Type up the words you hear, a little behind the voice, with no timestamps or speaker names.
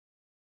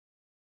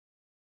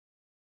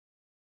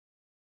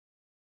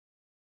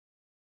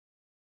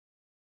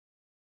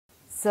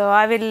So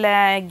I will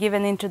give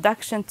an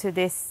introduction to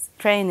this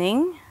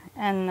training,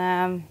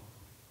 and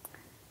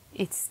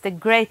it's the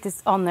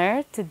greatest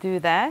honor to do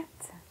that,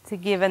 to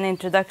give an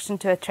introduction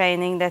to a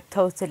training that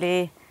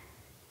totally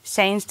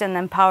changed and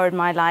empowered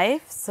my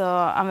life. So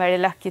I'm very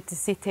lucky to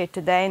sit here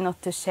today,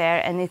 not to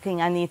share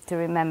anything I need to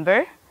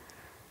remember.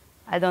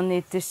 I don't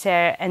need to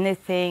share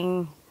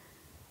anything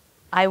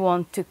I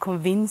want to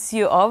convince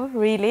you of,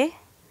 really.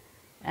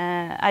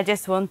 I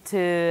just want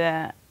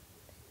to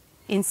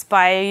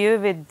inspire you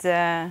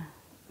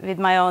with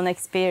my own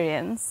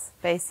experience,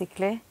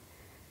 basically.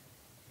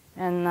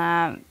 And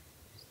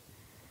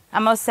I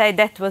must say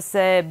that was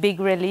a big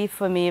relief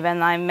for me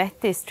when I met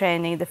this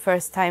training the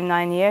first time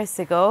 9 years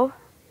ago,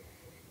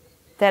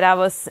 that I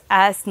was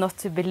asked not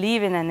to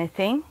believe in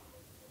anything,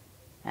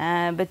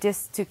 but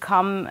just to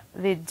come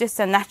with just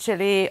a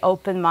naturally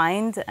open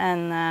mind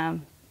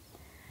and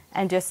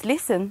just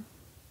listen.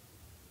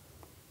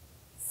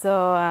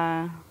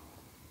 So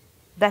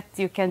that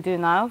you can do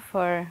now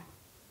for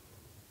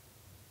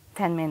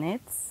 10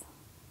 minutes.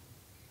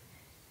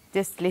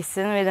 Just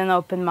listen with an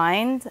open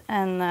mind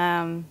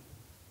and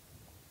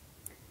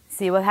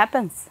see what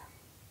happens.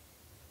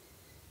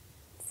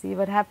 See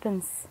what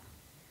happens.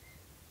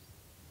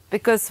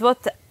 Because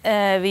what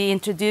we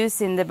introduce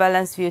in the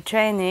Balanced View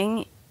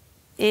training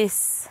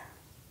is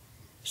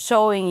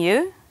showing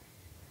you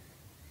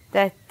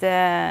that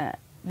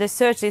the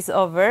search is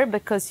over,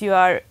 because you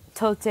are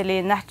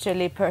totally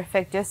naturally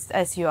perfect just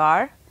as you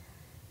are,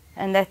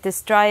 and that the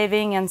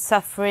striving and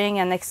suffering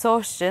and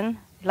exhaustion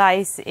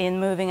lies in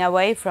moving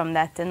away from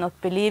that and not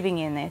believing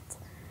in it,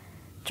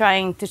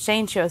 trying to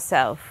change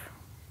yourself.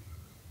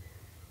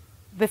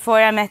 Before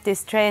I met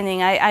this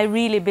training, I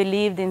really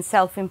believed in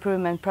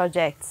self-improvement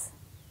projects,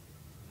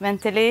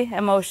 mentally,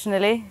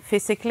 emotionally,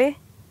 physically,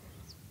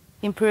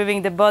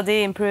 improving the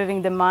body,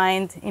 improving the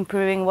mind,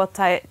 improving what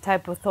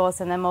type of thoughts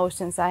and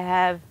emotions I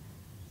have.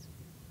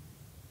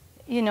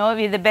 You know,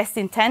 with the best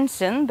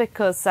intention,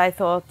 because I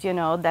thought, you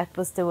know, that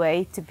was the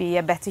way to be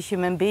a better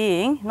human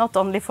being, not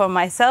only for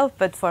myself,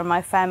 but for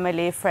my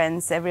family,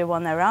 friends,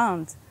 everyone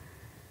around.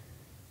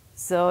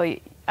 So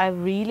I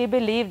really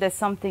believed that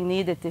something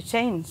needed to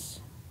change,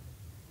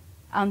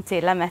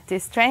 until I met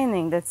this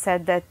training that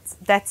said that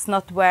that's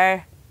not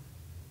where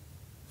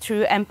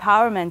true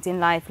empowerment in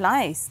life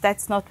lies.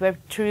 That's not where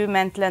true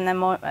mental and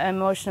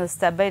emotional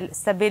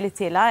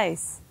stability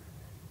lies.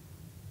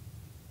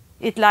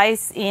 It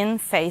lies in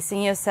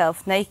facing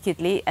yourself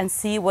nakedly and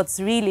see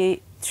what's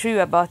really true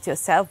about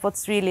yourself,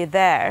 what's really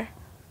there.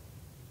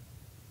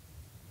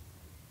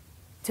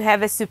 To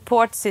have a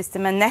support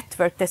system, a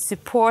network that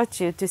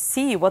supports you to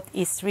see what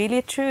is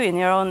really true in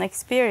your own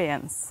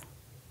experience.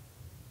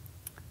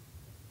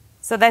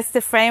 So that's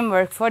the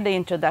framework for the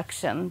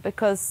introduction,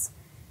 because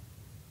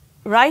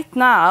right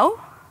now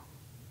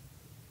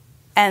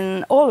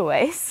and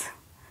always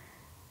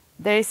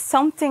there is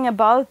something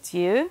about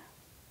you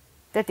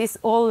that is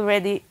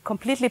already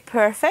completely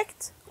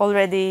perfect,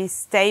 already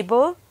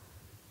stable,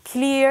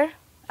 clear,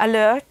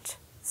 alert,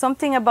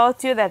 something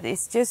about you that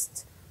is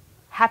just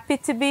happy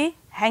to be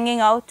hanging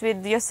out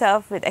with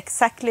yourself, with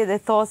exactly the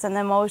thoughts and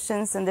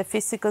emotions and the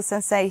physical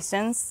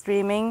sensations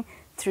streaming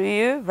through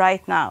you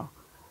right now.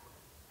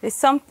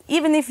 There's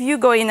even if you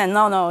go in and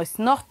no, it's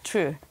not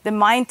true, the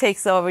mind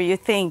takes over, you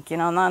think, you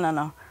know,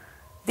 no,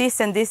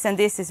 this and this and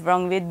this is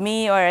wrong with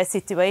me, or a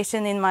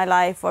situation in my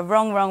life, or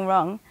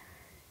wrong.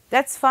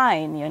 That's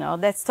fine, you know,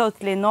 that's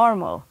totally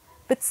normal.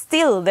 But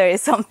still there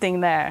is something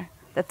there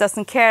that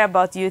doesn't care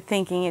about you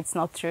thinking it's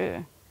not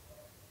true.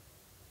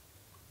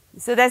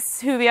 So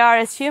that's who we are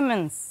as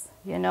humans,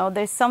 you know,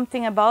 there's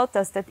something about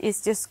us that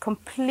is just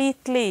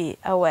completely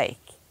awake.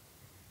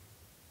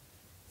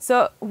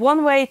 So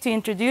one way to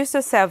introduce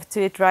yourself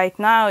to it right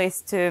now is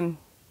to,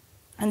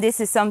 and this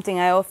is something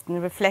I often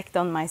reflect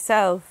on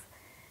myself,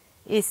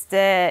 is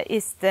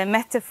the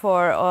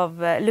metaphor of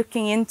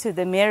looking into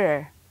the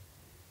mirror.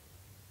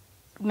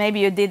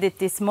 Maybe you did it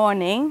this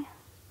morning,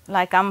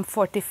 like I'm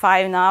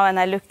 45 now, and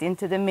I looked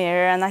into the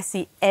mirror and I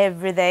see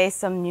every day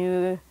some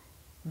new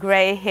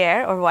gray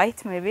hair, or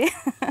white maybe,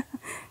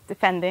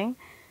 depending.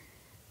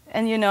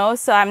 And you know,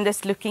 so I'm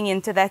just looking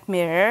into that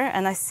mirror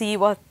and I see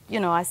what, you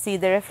know, I see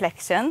the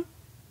reflection.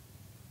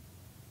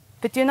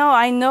 But you know,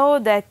 I know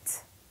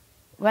that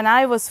when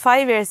I was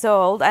 5 years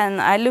old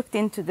and I looked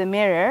into the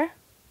mirror,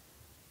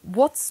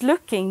 what's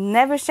looking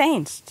never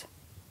changed.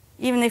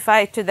 Even if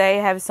I today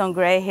have some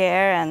gray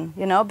hair and,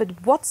 you know, but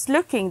what's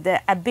looking,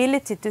 the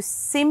ability to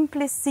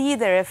simply see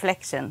the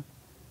reflection,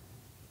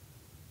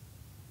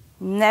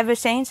 never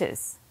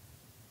changes.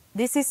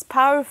 This is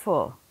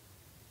powerful.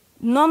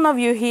 None of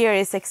you here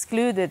is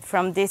excluded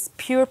from this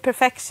pure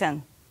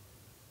perfection.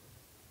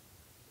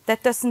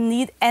 That doesn't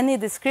need any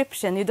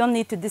description. You don't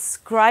need to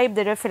describe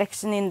the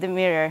reflection in the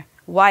mirror.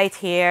 White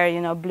hair,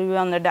 you know, blue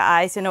under the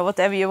eyes, you know,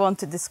 whatever you want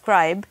to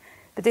describe.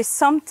 But there's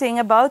something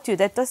about you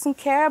that doesn't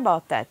care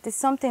about that. There's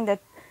something that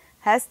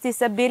has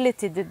this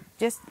ability to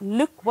just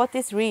look what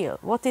is real,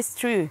 what is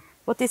true,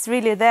 what is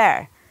really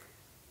there.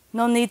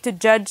 No need to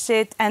judge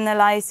it,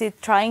 analyze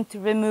it, trying to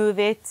remove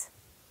it.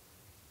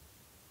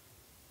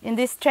 In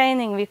this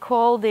training we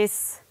call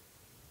this,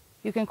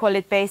 you can call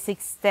it basic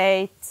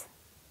state,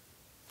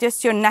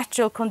 just your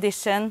natural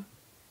condition.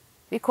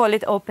 We call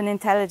it open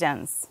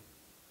intelligence.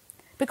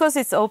 Because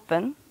it's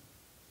open,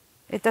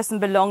 it doesn't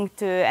belong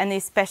to any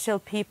special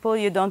people.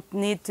 You don't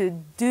need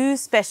to do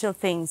special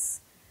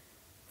things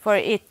for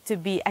it to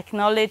be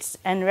acknowledged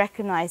and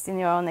recognized in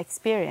your own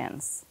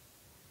experience.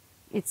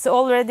 It's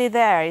already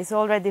there, it's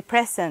already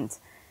present.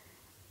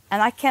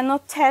 And I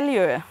cannot tell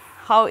you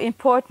how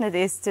important it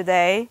is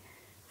today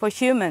for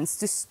humans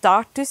to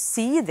start to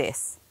see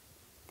this,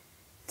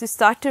 to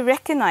start to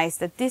recognize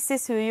that this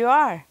is who you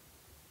are.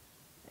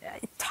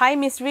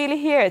 Time is really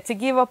here to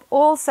give up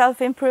all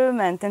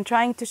self-improvement and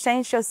trying to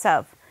change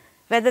yourself,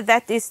 whether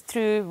that is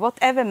through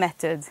whatever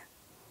method.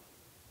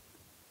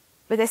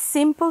 But a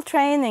simple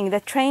training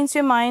that trains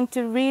your mind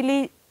to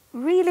really,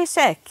 really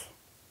check.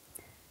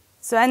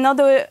 So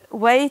another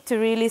way to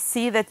really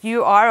see that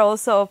you are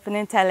also open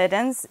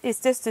intelligence is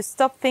just to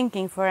stop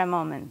thinking for a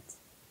moment.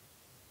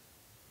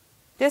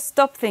 Just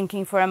stop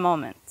thinking for a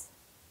moment.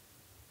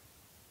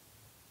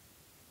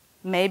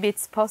 Maybe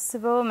it's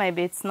possible,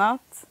 maybe it's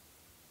not.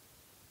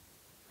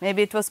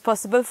 Maybe it was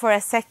possible for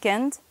a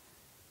second.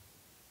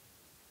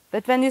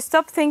 But when you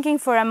stop thinking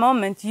for a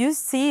moment, you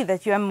see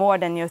that you are more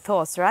than your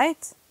thoughts,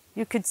 right?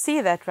 You could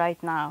see that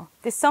right now.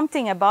 There's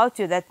something about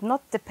you that's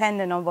not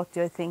dependent on what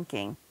you're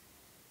thinking.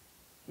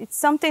 It's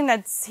something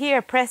that's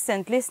here,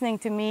 present, listening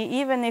to me,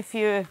 even if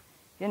you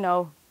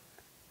know,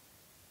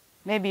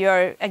 maybe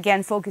you're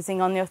again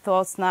focusing on your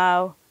thoughts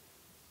now.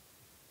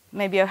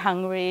 Maybe you're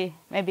hungry,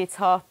 maybe it's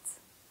hot.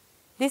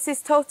 This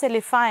is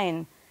totally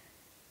fine.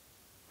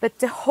 But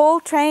the whole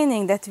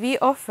training that we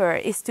offer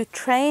is to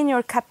train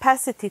your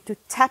capacity to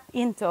tap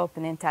into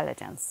open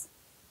intelligence.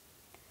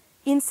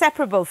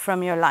 Inseparable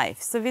from your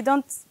life. So we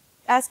don't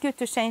ask you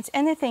to change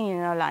anything in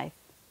your life.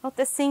 Not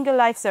a single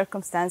life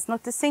circumstance,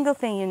 not a single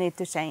thing you need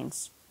to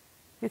change.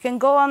 You can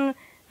go on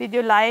with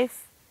your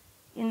life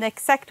in the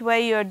exact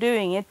way you're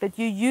doing it, but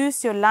you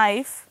use your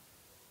life,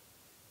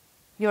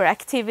 your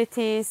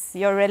activities,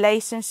 your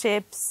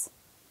relationships,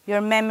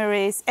 your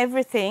memories,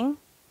 everything.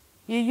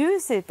 You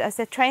use it as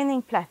a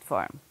training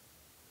platform.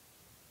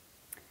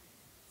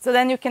 So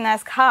then you can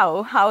ask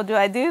how? How do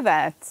I do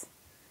that?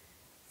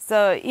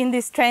 So in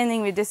this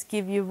training we just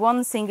give you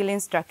one single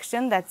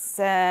instruction. That's,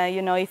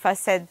 if I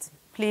said,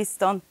 please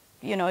don't,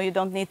 you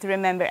don't need to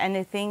remember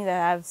anything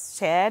that I've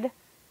shared.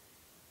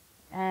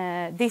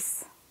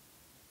 This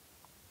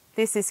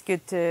is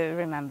good to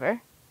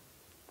remember.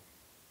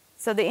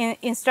 So the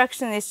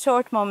instruction is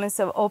short moments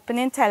of open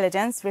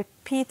intelligence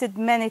repeated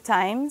many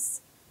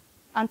times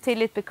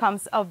until it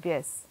becomes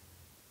obvious.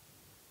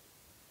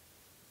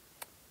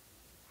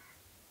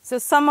 So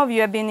some of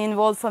you have been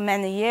involved for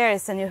many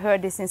years and you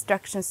heard this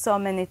instruction so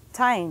many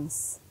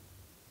times.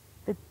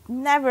 But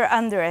never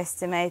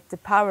underestimate the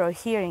power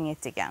of hearing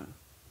it again.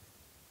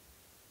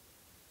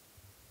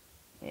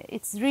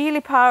 It's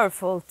really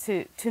powerful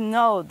to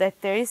know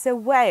that there is a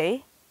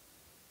way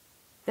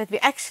that we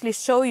actually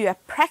show you a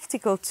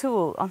practical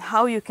tool on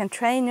how you can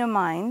train your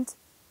mind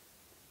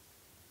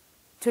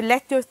to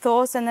let your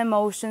thoughts and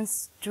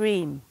emotions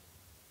stream.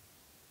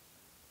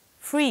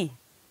 Free.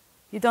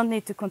 You don't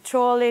need to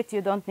control it,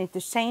 you don't need to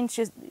change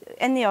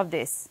any of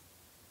this.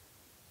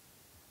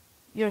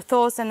 Your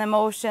thoughts and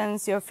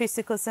emotions, your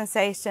physical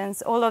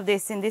sensations, all of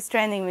this, in this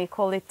training we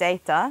call it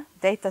data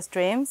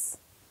streams.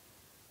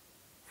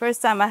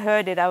 First time I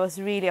heard it I was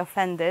really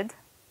offended,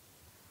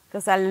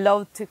 because I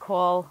love to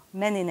call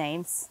many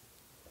names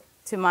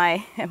to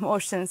my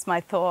emotions, my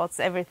thoughts,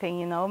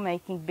 everything,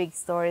 making big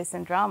stories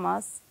and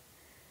dramas.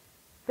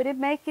 But it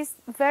makes it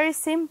very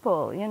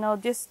simple,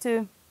 just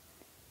to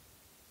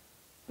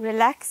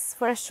relax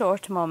for a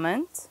short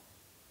moment.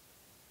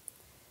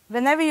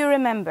 Whenever you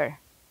remember.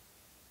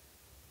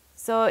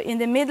 So in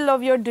the middle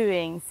of your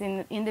doings,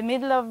 in the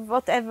middle of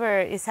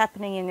whatever is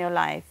happening in your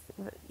life,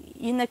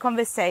 in a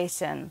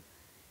conversation,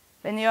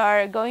 when you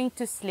are going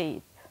to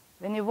sleep,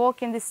 when you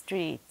walk in the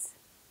street,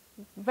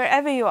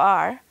 wherever you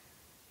are,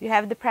 you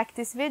have the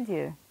practice with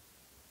you.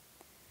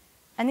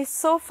 And it's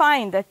so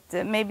fine that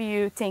maybe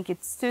you think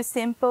it's too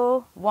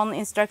simple. One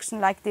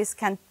instruction like this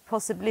can't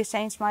possibly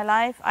change my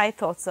life. I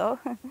thought so.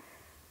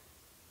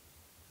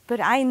 But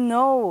I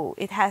know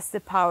it has the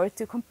power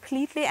to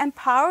completely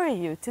empower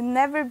you, to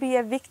never be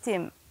a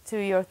victim to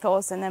your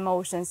thoughts and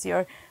emotions,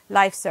 your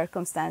life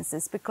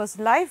circumstances, because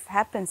life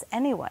happens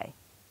anyway.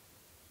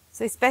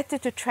 So it's better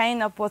to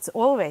train up what's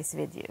always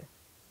with you.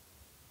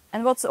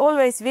 And what's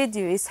always with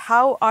you is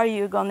how are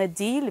you going to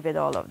deal with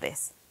all of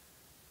this?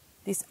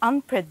 This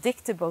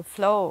unpredictable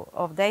flow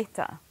of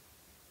data.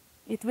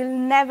 It will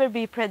never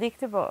be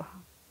predictable.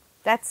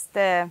 That's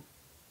the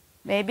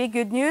maybe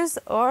good news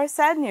or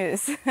sad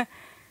news,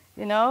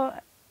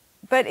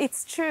 but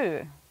it's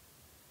true.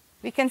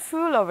 We can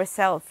fool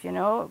ourselves,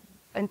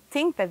 and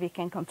think that we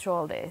can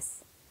control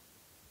this.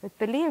 But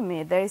believe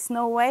me, there is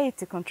no way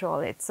to control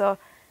it. So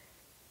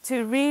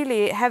to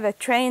really have a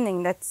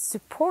training that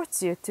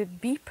supports you to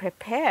be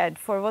prepared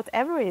for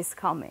whatever is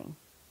coming.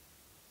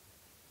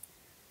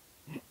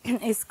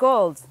 is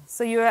gold.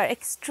 So you are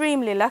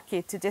extremely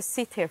lucky to just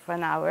sit here for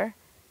an hour.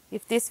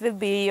 If this will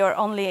be your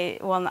only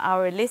 1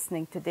 hour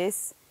listening to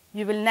this,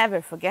 you will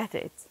never forget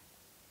it.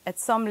 At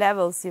some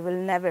levels, you will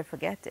never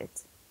forget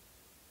it.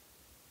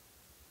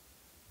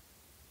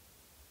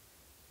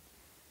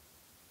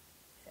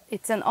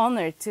 It's an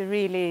honor to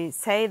really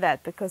say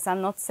that, because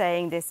I'm not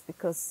saying this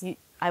because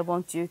I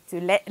want you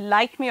to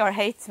like me or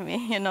hate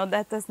me. You know,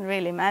 that doesn't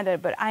really matter,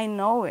 but I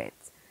know it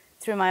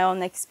through my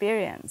own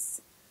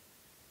experience.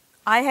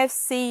 I have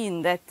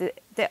seen that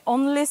the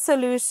only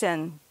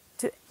solution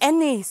to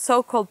any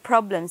so-called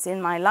problems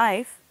in my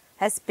life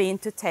has been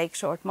to take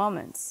short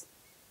moments.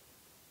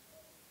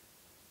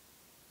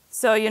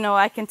 So, you know,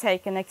 I can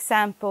take an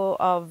example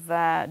of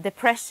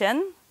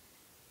depression,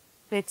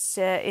 which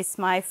is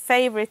my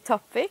favorite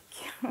topic.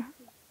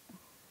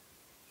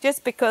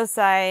 Just because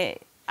I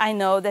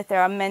know that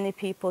there are many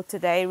people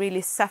today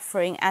really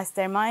suffering as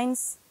their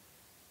minds,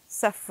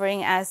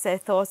 suffering as their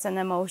thoughts and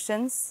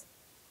emotions.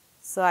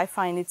 So I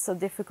find it so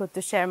difficult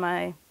to share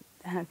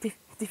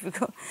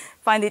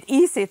find it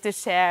easy to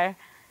share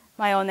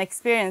my own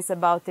experience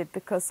about it,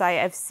 because I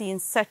have seen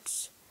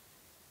such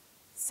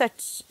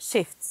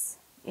shifts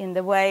in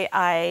the way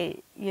I,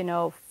 you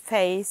know,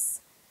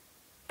 face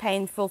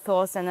painful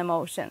thoughts and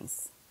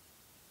emotions.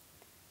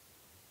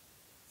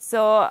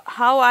 So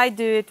how I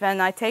do it when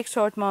I take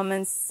short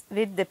moments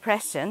with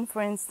depression,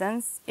 for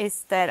instance,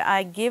 is that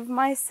I give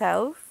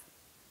myself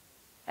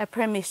a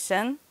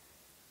permission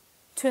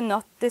to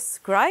not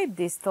describe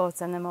these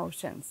thoughts and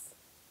emotions.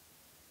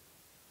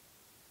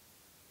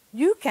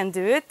 You can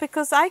do it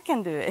because I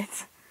can do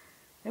it.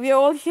 We are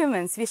all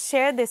humans. We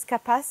share this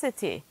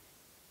capacity.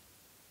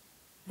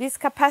 This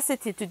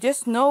capacity to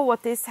just know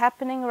what is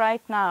happening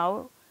right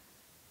now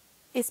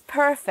is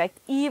perfect,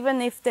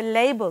 even if the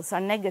labels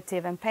are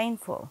negative and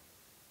painful.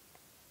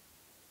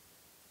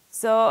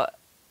 So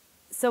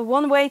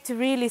one way to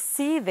really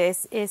see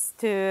this is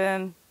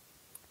to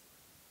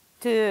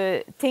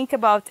think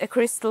about a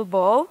crystal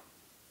ball.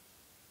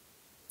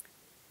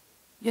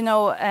 You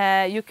know,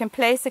 you can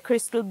place a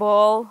crystal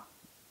ball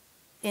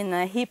in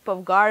a heap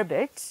of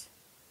garbage,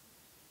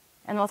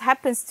 and what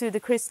happens to the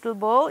crystal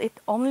ball? It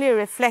only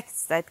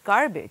reflects that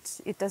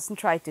garbage. It doesn't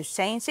try to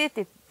change it.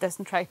 It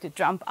doesn't try to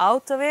jump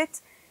out of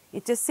it.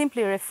 It just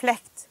simply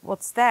reflects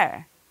what's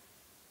there.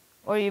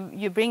 Or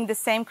you bring the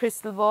same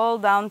crystal ball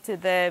down to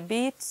the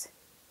beach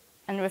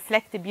and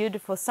reflect the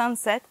beautiful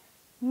sunset.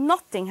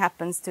 Nothing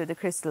happens to the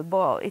crystal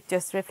ball. It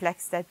just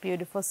reflects that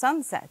beautiful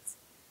sunset.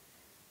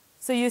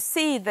 So you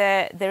see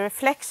the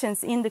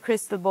reflections in the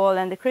crystal ball,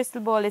 and the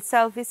crystal ball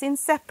itself is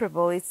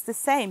inseparable. It's the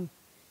same.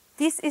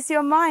 This is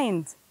your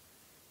mind.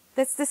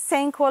 That's the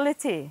same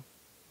quality.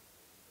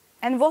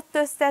 And what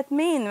does that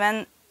mean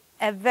when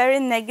a very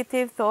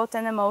negative thought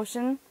and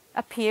emotion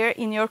appear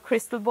in your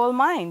crystal ball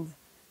mind?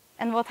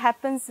 And what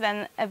happens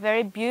when a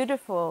very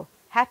beautiful,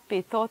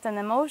 happy thought and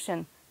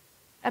emotion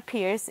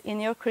appears in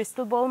your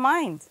crystal ball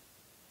mind?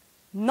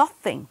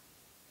 Nothing.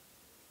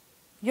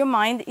 Your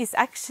mind is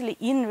actually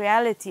in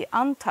reality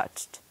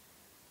untouched.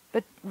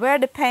 But where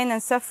the pain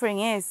and suffering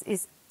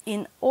is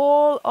in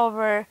all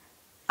our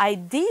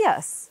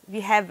ideas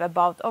we have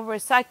about our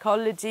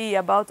psychology,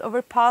 about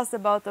our past,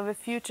 about our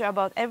future,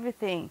 about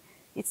everything.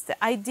 It's the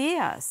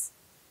ideas.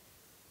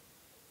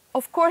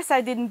 Of course, I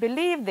didn't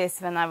believe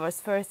this when I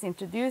was first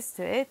introduced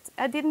to it.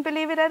 I didn't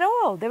believe it at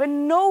all. There were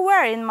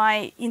nowhere in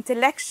my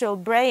intellectual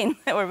brain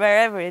or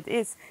wherever it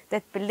is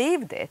that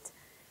believed it.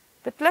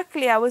 But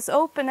luckily I was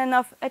open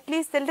enough, at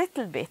least a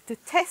little bit, to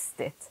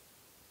test it.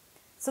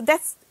 So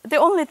that's the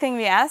only thing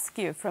we ask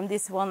you from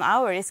this 1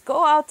 hour, is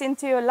go out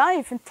into your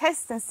life and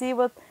test and see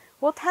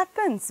what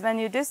happens when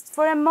you just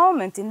for a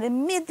moment in the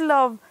middle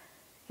of,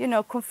 you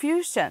know,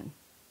 confusion.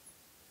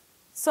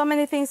 So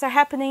many things are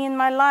happening in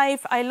my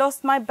life. I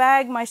lost my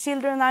bag, my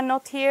children are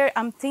not here.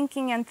 I'm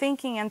thinking and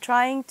thinking and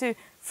trying to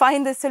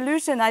find a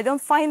solution. I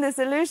don't find a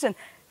solution.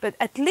 But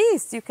at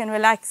least you can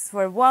relax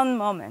for 1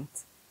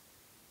 moment.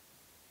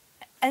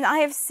 And I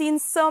have seen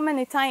so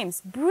many times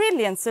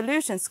brilliant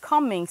solutions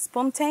coming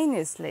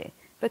spontaneously,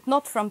 but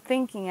not from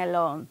thinking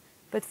alone,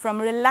 but from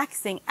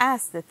relaxing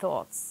as the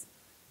thoughts.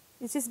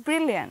 It's just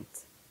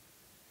brilliant.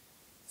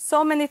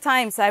 So many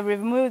times I've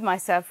removed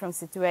myself from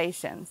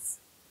situations,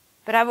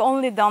 but I've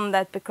only done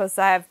that because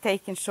I have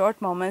taken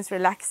short moments,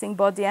 relaxing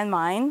body and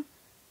mind,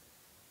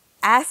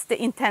 as the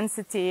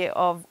intensity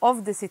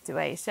of the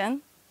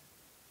situation,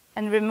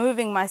 and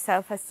removing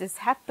myself has just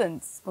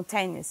happened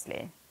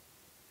spontaneously.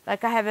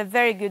 Like I have a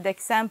very good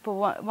example.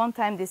 One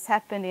time this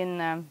happened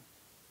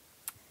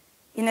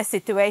in a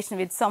situation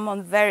with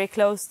someone very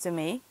close to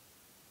me.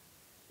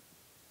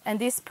 And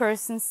this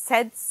person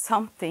said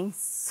something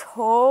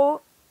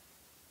so,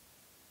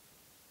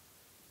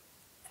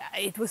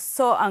 it was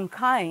so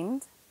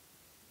unkind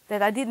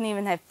that I didn't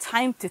even have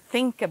time to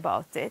think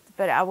about it.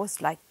 But I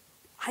was like,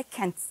 I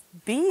can't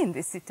be in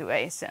this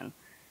situation.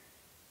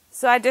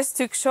 So I just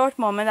took a short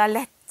moment. I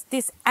let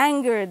this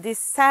anger, this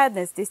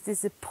sadness, this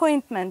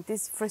disappointment,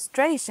 this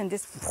frustration,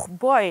 this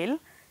boil,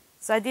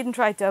 So I didn't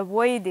try to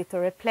avoid it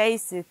or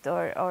replace it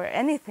or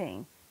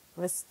anything.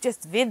 I was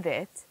just with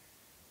it.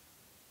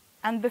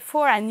 And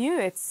before I knew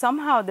it,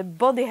 somehow the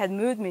body had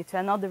moved me to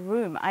another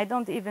room. I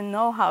don't even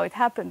know how it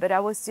happened, but I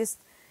was just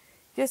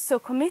so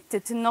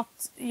committed to not,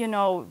 you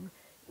know,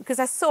 because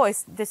I saw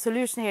the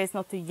solution here is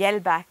not to yell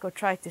back or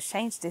try to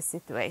change this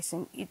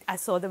situation. I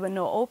saw there was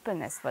no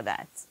openness for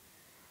that.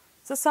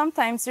 So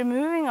sometimes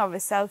removing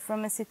ourselves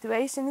from a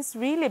situation is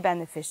really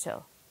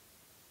beneficial.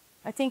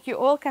 I think you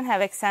all can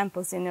have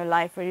examples in your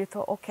life where you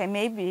thought, okay,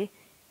 maybe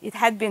it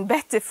had been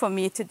better for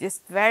me to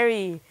just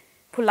very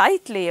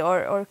politely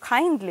or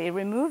kindly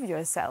remove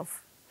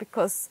yourself,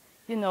 because,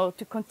 you know,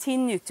 to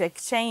continue to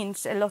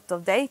exchange a lot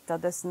of data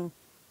doesn't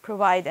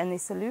provide any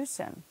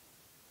solution.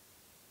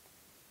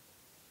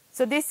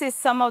 So this is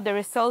some of the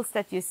results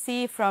that you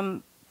see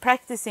from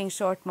practicing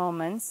short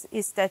moments,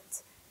 is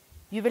that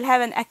you will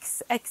have an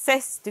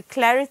access to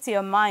clarity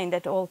of mind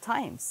at all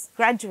times,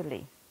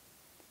 gradually.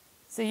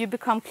 So you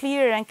become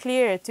clearer and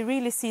clearer to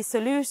really see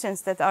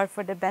solutions that are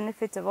for the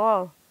benefit of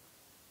all.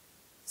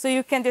 So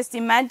you can just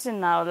imagine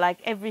now, like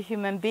every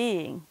human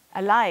being,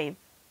 alive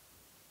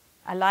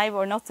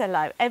or not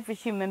alive, every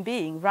human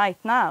being right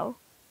now,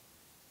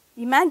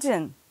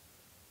 imagine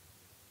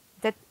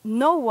that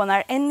no one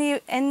are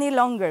any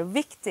longer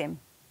victim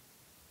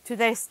to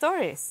their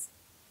stories,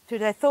 to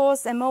their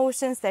thoughts,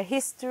 emotions, their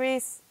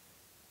histories.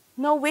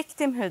 No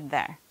victimhood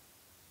there,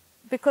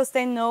 because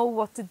they know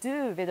what to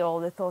do with all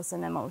the thoughts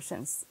and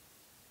emotions,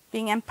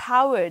 being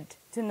empowered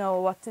to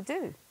know what to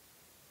do.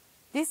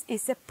 This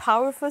is a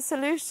powerful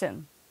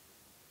solution.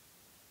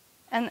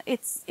 And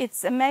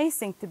it's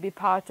amazing to be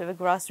part of a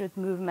grassroots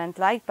movement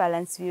like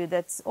Balanced View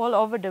that's all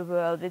over the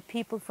world, with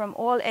people from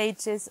all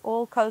ages,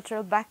 all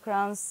cultural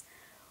backgrounds,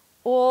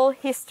 all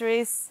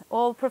histories,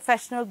 all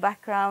professional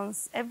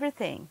backgrounds,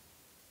 everything.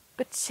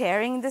 But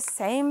sharing the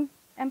same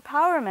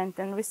empowerment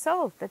and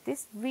result, that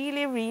this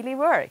really, really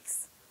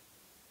works.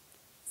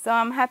 So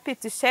I'm happy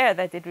to share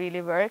that it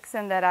really works,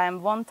 and that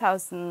I'm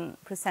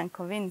 1000%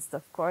 convinced,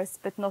 of course,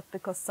 but not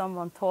because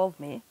someone told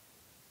me.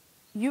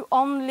 You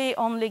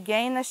only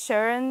gain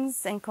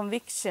assurance and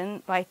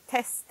conviction by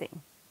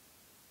testing.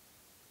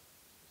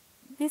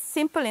 This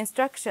simple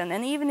instruction,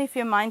 and even if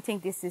your mind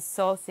thinks this is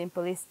so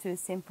simple, it's too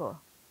simple,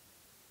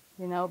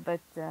 you know, but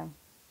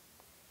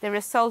the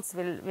results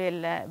will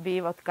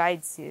be what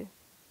guides you.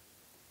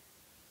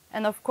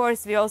 And of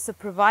course, we also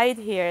provide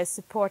here a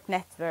support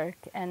network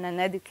and an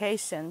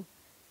education,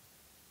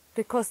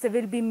 because there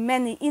will be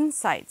many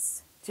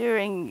insights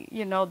during,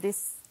 you know,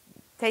 this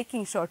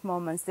taking short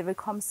moments. There will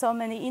come so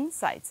many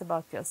insights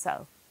about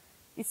yourself.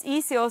 It's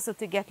easy also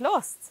to get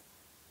lost.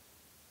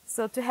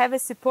 So to have a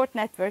support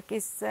network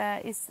is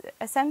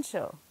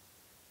essential.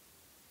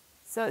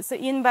 So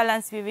in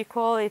Balanced View, we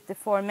call it the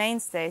 4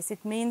 mainstays.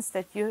 It means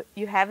that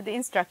you have the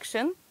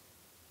instruction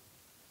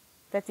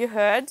that you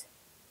heard.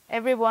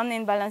 Everyone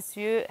in Balanced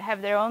View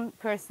have their own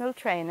personal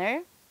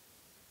trainer,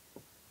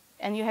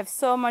 and you have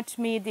so much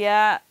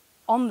media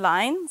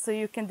online, so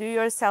you can do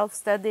your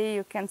self-study,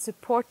 you can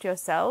support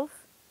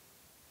yourself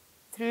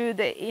through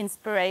the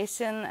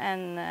inspiration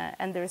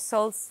and the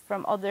results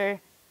from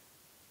other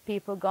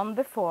people gone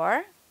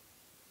before.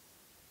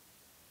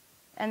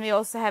 And we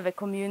also have a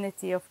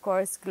community, of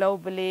course,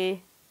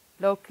 globally,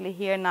 locally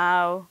here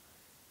now,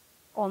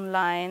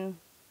 online.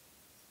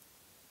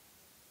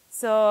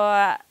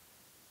 So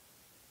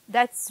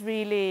that's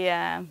really,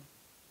 I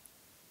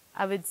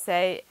would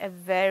say, a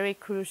very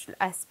crucial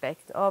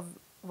aspect of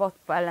what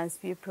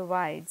Balanced View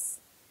provides,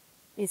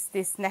 is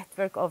this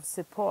network of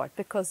support,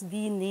 because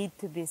we need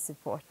to be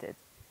supported.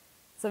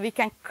 So we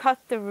can cut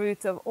the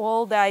root of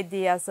all the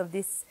ideas of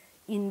this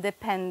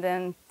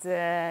independent,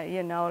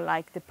 you know,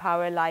 like the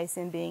power lies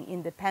in being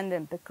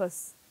independent,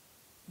 because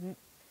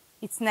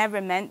it's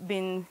never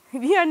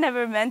we are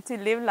never meant to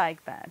live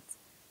like that.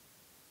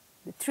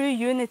 The true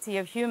unity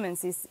of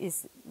humans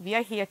is we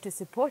are here to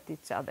support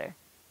each other.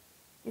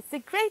 It's the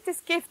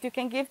greatest gift you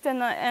can give to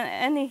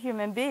any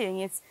human being.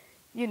 It's,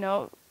 you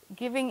know,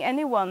 giving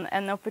anyone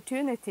an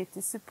opportunity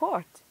to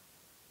support.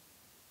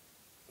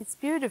 It's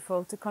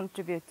beautiful to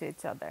contribute to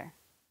each other.